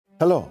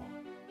Hello,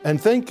 and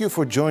thank you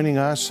for joining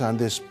us on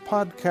this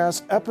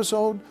podcast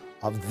episode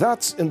of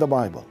That's in the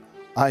Bible.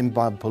 I'm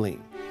Bob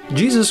Pauline.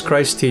 Jesus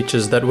Christ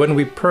teaches that when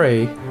we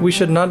pray, we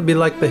should not be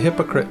like the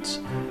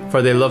hypocrites,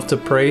 for they love to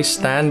pray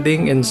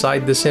standing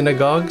inside the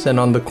synagogues and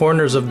on the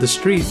corners of the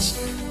streets,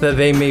 that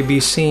they may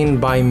be seen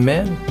by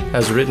men,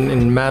 as written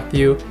in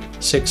Matthew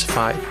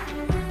 6:5.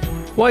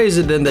 Why is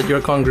it then that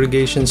your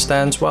congregation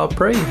stands while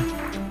praying?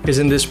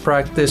 Isn't this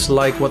practice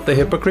like what the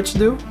hypocrites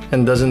do?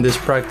 And doesn't this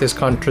practice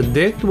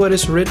contradict what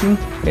is written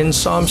in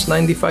Psalms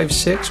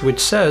 95:6, which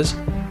says,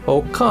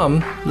 "O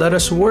come, let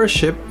us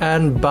worship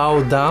and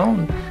bow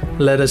down.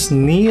 Let us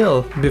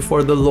kneel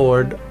before the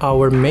Lord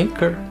our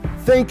Maker."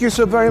 Thank you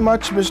so very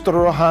much, Mr.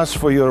 Rojas,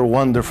 for your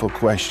wonderful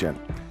question.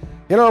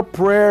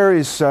 Prayer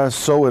is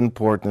so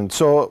important.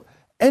 So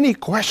any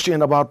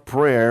question about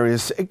prayer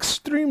is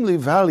extremely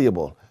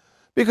valuable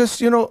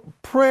because,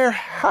 prayer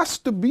has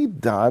to be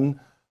done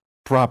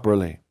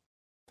properly.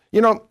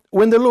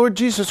 When the Lord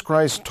Jesus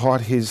Christ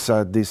taught his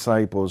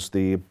disciples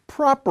the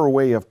proper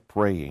way of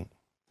praying,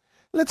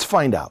 let's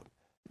find out.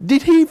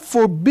 Did he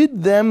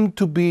forbid them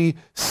to be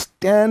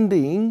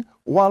standing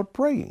while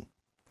praying?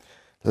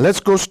 Let's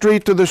go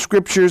straight to the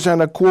scriptures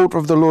and a quote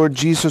of the Lord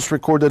Jesus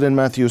recorded in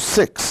Matthew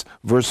 6,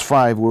 verse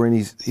 5, wherein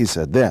he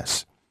said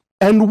this,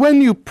 "And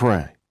when you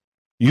pray,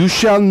 you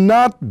shall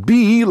not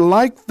be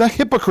like the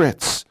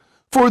hypocrites,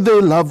 for they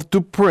love to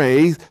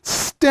pray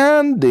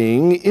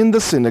standing in the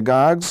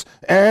synagogues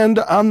and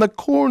on the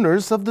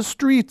corners of the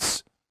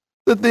streets,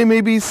 that they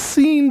may be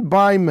seen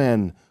by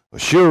men.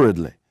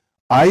 Assuredly,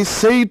 I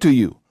say to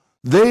you,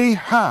 they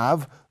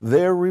have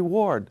their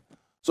reward."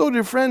 So,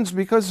 dear friends,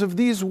 because of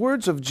these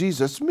words of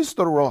Jesus,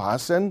 Mr.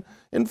 Rojas, and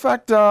in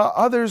fact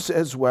others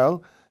as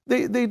well,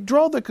 they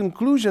draw the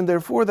conclusion,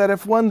 therefore, that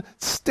if one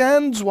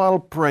stands while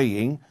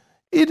praying,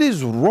 it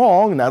is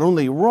wrong, not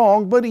only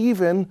wrong, but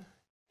even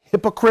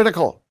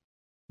hypocritical.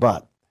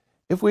 But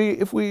if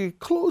we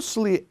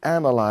closely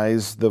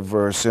analyze the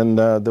verse and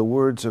the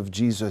words of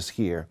Jesus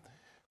here,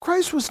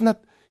 Christ was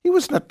not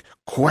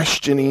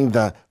questioning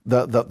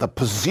the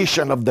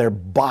position of their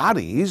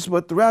bodies,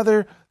 but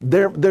rather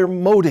their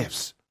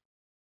motives,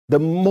 the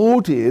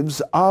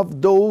motives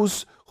of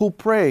those who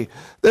pray.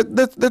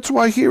 That's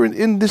why here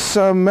in this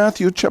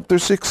Matthew chapter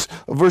 6,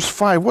 verse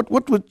 5,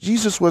 what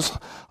Jesus was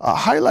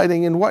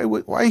highlighting and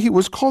why he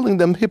was calling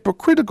them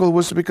hypocritical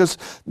was because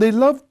they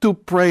love to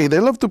pray. They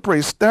love to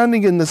pray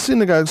standing in the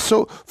synagogue.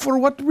 So for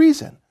what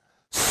reason?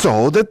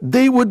 So that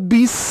they would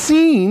be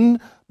seen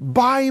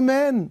by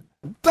men.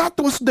 That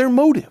was their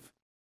motive.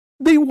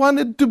 They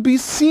wanted to be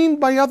seen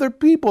by other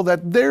people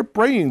that they're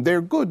praying,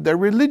 they're good, they're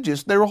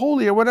religious, they're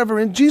holy or whatever.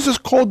 And Jesus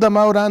called them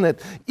out on it,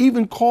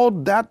 even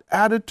called that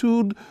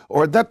attitude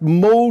or that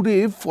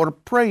motive for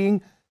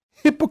praying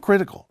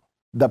hypocritical.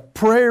 The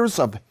prayers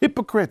of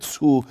hypocrites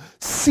who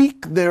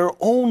seek their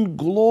own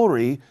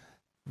glory,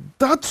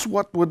 that's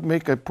what would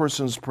make a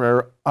person's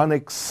prayer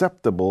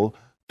unacceptable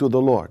to the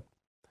Lord.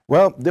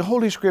 Well, the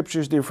Holy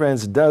Scriptures, dear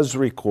friends, does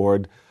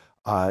record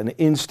an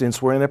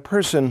instance wherein a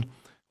person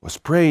was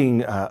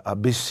praying,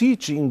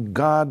 beseeching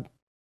God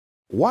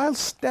while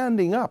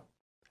standing up.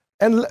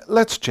 And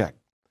let's check.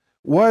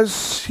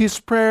 Was his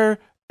prayer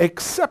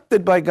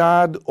accepted by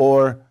God,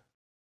 or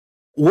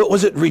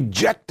was it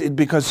rejected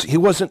because he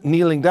wasn't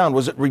kneeling down?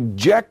 Was it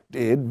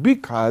rejected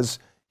because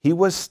he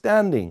was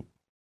standing?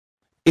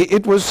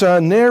 It was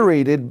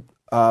narrated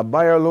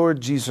by our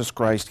Lord Jesus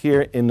Christ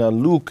here in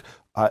Luke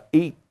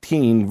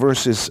 18,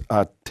 verses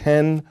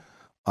 10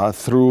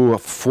 through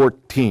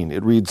 14.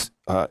 It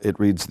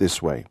reads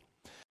this way.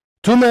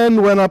 "Two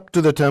men went up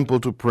to the temple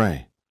to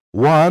pray,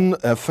 one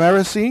a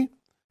Pharisee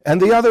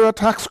and the other a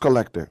tax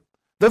collector.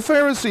 The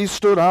Pharisee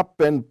stood up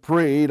and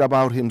prayed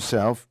about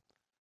himself,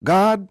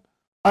 'God,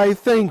 I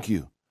thank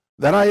you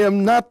that I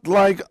am not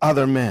like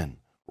other men,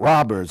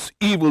 robbers,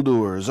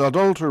 evildoers,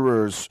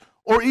 adulterers,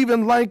 or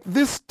even like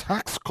this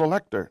tax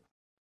collector.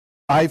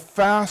 I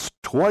fast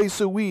twice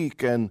a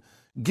week and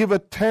give a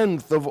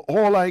tenth of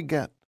all I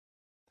get.'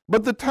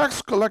 But the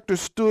tax collector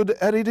stood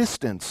at a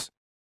distance.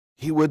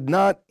 He would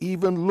not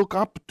even look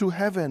up to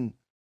heaven,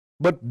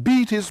 but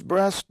beat his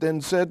breast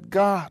and said,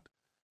 'God,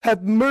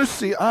 have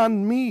mercy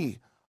on me,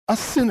 a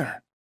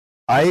sinner.'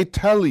 I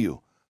tell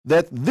you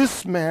that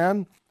this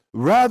man,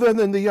 rather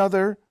than the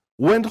other,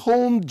 went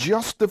home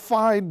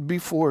justified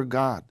before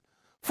God.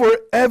 For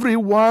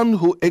everyone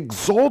who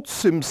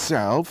exalts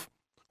himself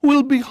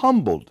will be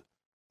humbled,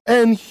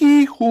 and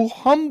he who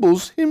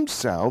humbles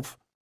himself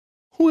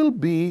will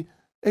be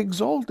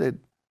exalted."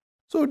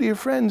 So, dear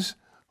friends,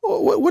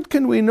 what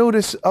can we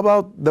notice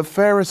about the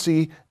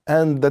Pharisee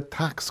and the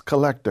tax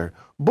collector?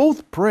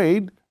 Both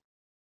prayed.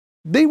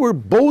 They were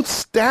both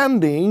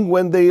standing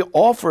when they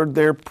offered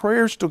their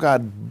prayers to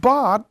God.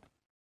 But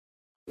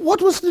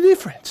what was the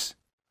difference?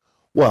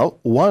 Well,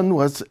 one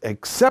was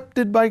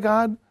accepted by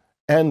God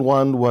and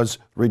one was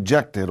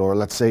rejected, or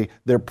let's say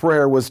their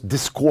prayer was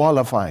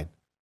disqualified.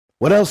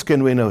 What else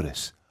can we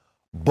notice?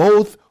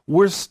 Both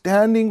were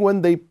standing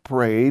when they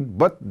prayed,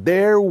 but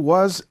there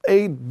was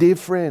a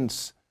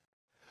difference.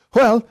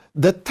 Well,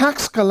 the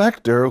tax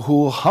collector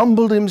who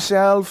humbled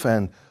himself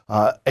and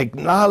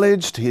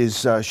acknowledged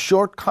his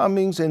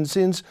shortcomings and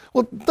sins,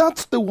 well,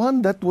 that's the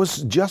one that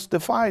was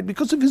justified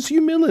because of his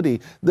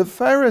humility. The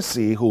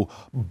Pharisee who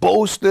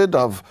boasted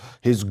of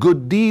his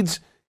good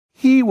deeds,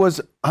 he was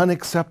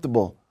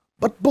unacceptable.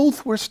 But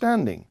both were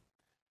standing.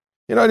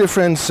 Dear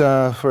friends,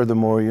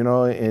 furthermore,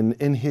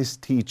 in his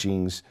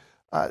teachings,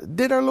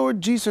 did our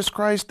Lord Jesus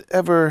Christ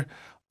ever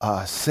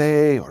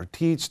say or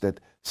teach that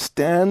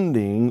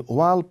standing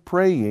while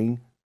praying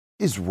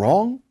is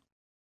wrong?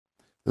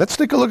 Let's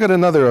take a look at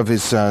another of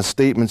his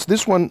statements.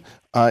 This one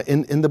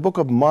in the book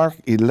of Mark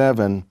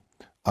 11,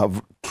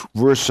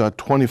 verse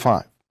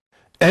 25.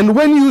 And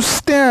when you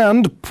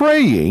stand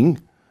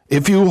praying,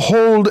 if you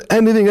hold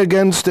anything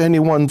against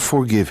anyone,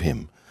 forgive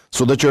him,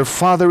 so that your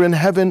Father in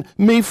heaven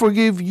may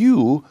forgive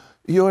you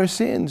your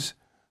sins.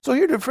 So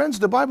here, dear friends,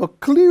 the Bible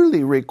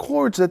clearly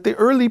records that the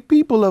early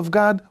people of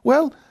God,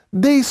 well,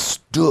 they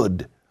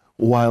stood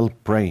while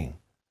praying.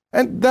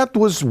 And that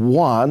was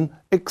one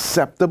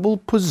acceptable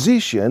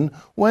position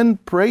when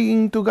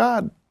praying to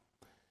God.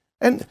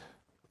 And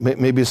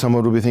maybe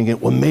someone will be thinking,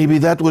 well, maybe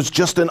that was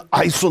just an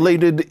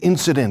isolated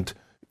incident.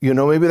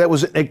 Maybe that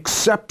was an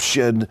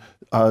exception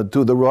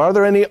to the rule. Are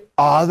there any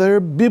other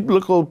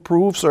biblical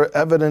proofs or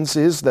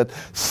evidences that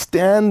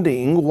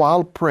standing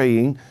while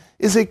praying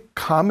is a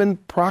common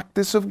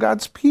practice of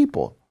God's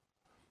people?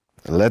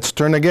 Let's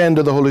turn again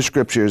to the Holy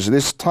Scriptures.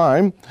 This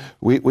time,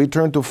 we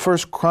turn to 1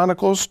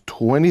 Chronicles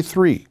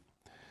 23,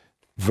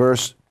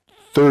 verse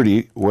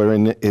 30,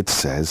 wherein it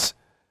says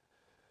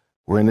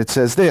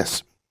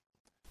this.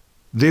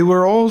 They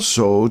were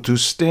also to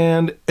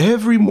stand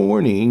every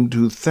morning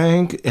to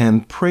thank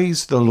and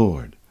praise the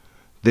Lord.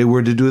 They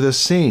were to do the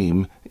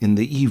same in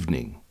the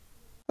evening.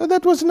 Now,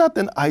 that was not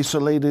an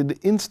isolated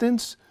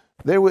instance.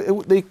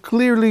 They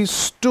clearly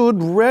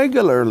stood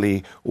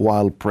regularly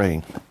while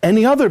praying.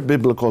 Any other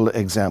biblical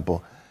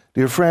example?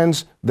 Dear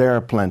friends, there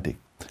are plenty.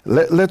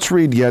 Let's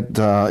read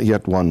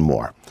yet one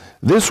more.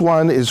 This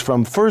one is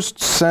from 1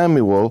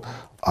 Samuel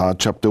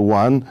chapter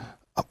 1,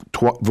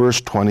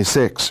 verse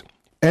 26.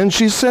 And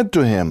she said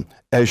to him,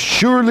 As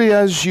surely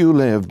as you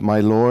live, my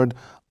lord,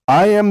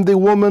 I am the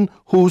woman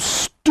who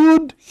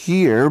stood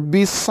here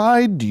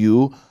beside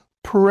you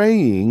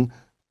praying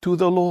to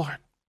the Lord.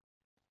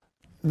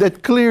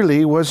 That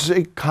clearly was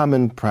a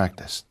common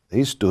practice.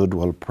 They stood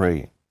while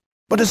praying.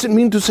 But does it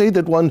mean to say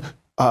that one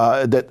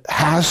that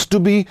has to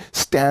be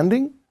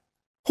standing?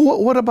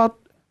 What about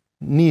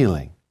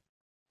kneeling?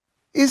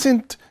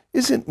 Isn't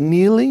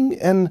kneeling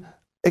an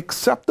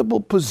acceptable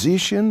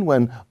position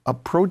when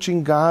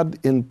approaching God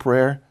in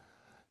prayer?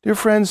 Dear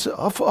friends,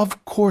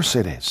 of course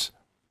it is.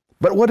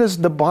 But what does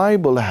the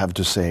Bible have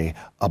to say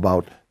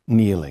about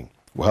kneeling?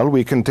 Well,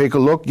 we can take a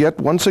look yet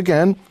once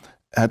again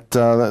at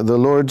the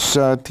Lord's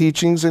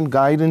teachings and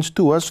guidance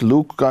to us,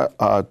 Luke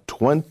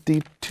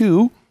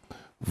 22,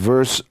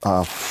 verse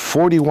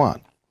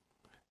 41.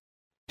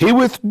 He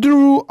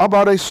withdrew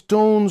about a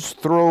stone's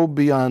throw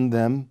beyond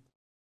them,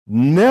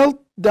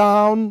 knelt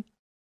down,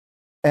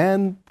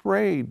 and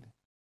prayed.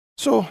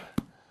 So,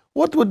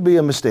 what would be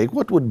a mistake?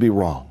 What would be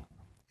wrong?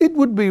 It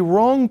would be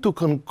wrong to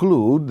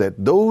conclude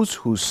that those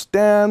who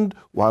stand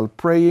while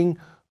praying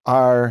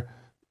are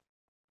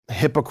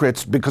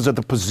hypocrites because of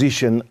the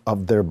position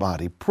of their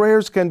body.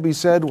 Prayers can be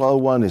said while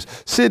one is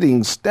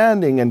sitting,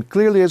 standing, and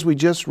clearly, as we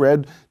just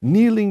read,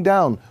 kneeling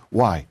down.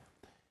 Why?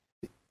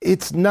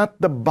 It's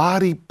not the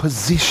body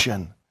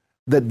position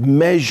that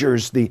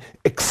measures the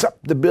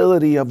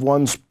acceptability of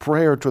one's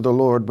prayer to the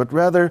Lord, but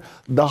rather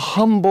the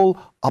humble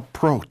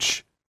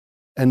approach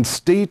and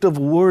state of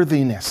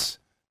worthiness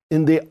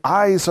in the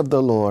eyes of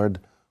the Lord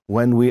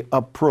when we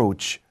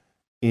approach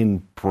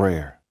in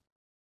prayer.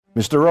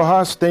 Mr.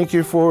 Rojas, thank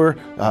you for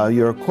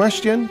your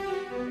question,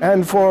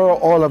 and for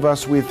all of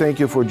us, we thank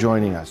you for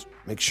joining us.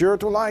 Make sure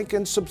to like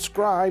and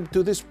subscribe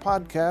to this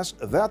podcast,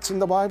 That's in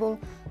the Bible,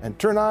 and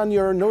turn on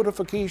your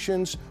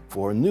notifications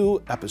for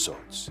new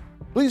episodes.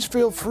 Please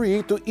feel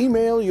free to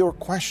email your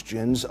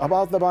questions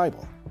about the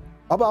Bible,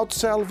 about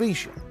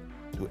salvation,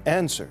 to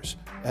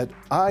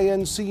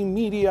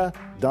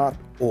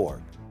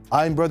answers@incmedia.org.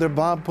 I'm Brother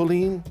Bob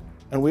Pauline,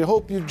 and we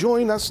hope you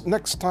join us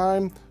next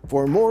time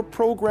for more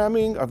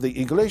programming of the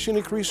Iglesia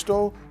Ni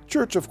Cristo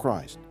Church of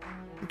Christ.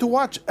 To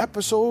watch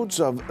episodes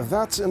of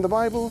That's in the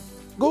Bible,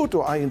 go to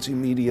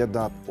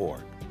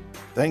incmedia.org.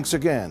 Thanks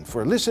again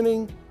for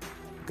listening.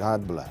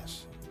 God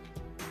bless.